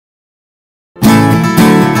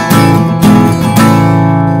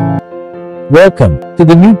Welcome to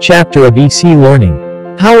the new chapter of EC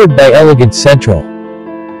Learning, powered by Elegance Central.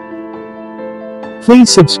 Please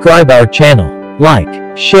subscribe our channel,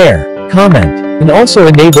 like, share, comment, and also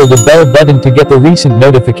enable the bell button to get the recent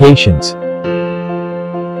notifications.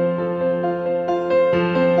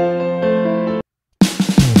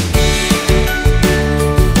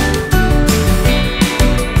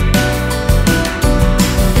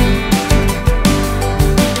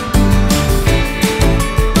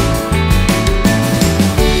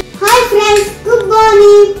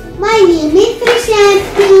 My name is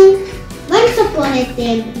Krishanti. Once upon a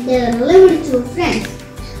time, there were lived two friends.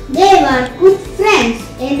 They were good friends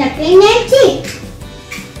in the king and chick.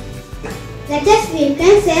 Let us can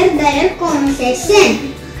share their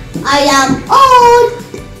conversation. I am old.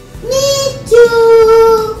 Me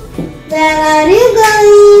too. Where are you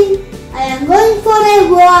going? I am going for a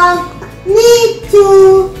walk. Me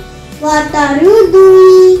too. What are you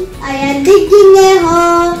doing? I am digging a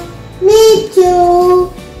hole. Me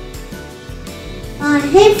too. I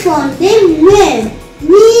have found a well.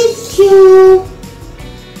 Me too.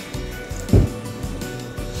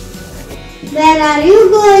 Where are you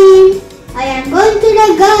going? I am going to the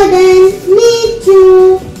garden. Me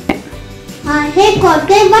too. I have caught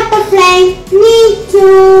a butterfly. Me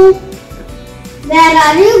too. Where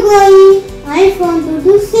are you going? I want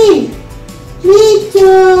to swim. Me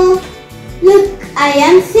too. Look, I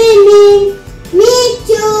am swimming. Me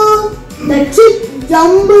too. The chick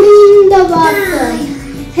jumped in the water.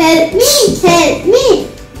 Help me,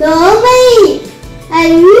 don't worry. I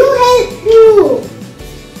will help you.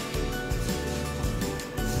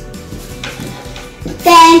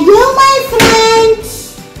 Thank you, my friends.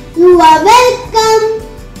 You are welcome.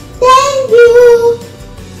 Thank you.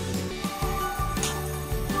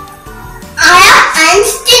 I am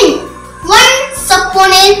Einstein. Once upon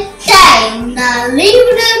a time, there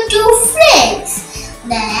lived two friends.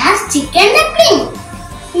 There's chicken and duckling.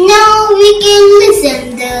 Now we can listen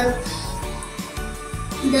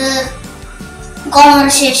the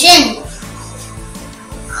conversation.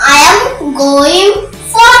 I am going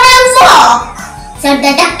for a walk, said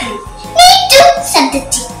the duckling. Me too, said the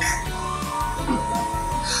chick.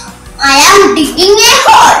 I am digging a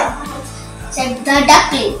hole, said the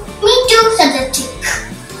duckling. Me too, said the chick.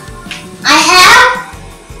 I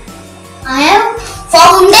have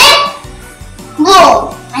found a bone.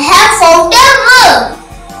 I have found a worm,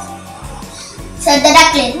 said the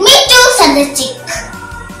duckling. Me too, said the chick.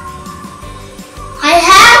 I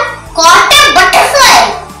have caught a butterfly,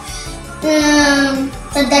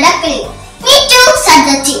 said the duckling. Me too, said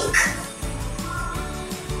the chick.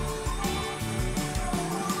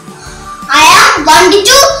 I am going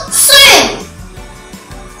to swim,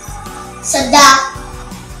 said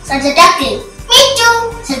the duckling. Me too,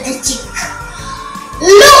 said the chick.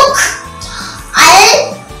 Look, I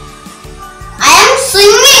am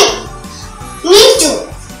swimming. Me too,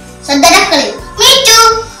 said the duckling. Me too.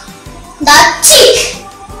 The chick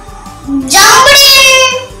jumped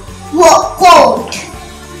in cold.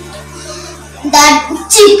 The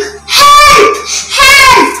chick, help,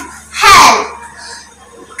 help, help,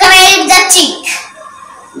 cried the chick.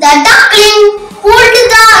 The duckling pulled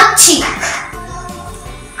the chick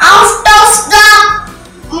out of the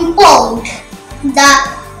pond. The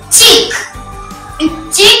chick,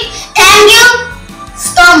 thank you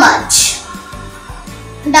so much.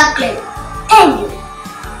 Duckling, thank you.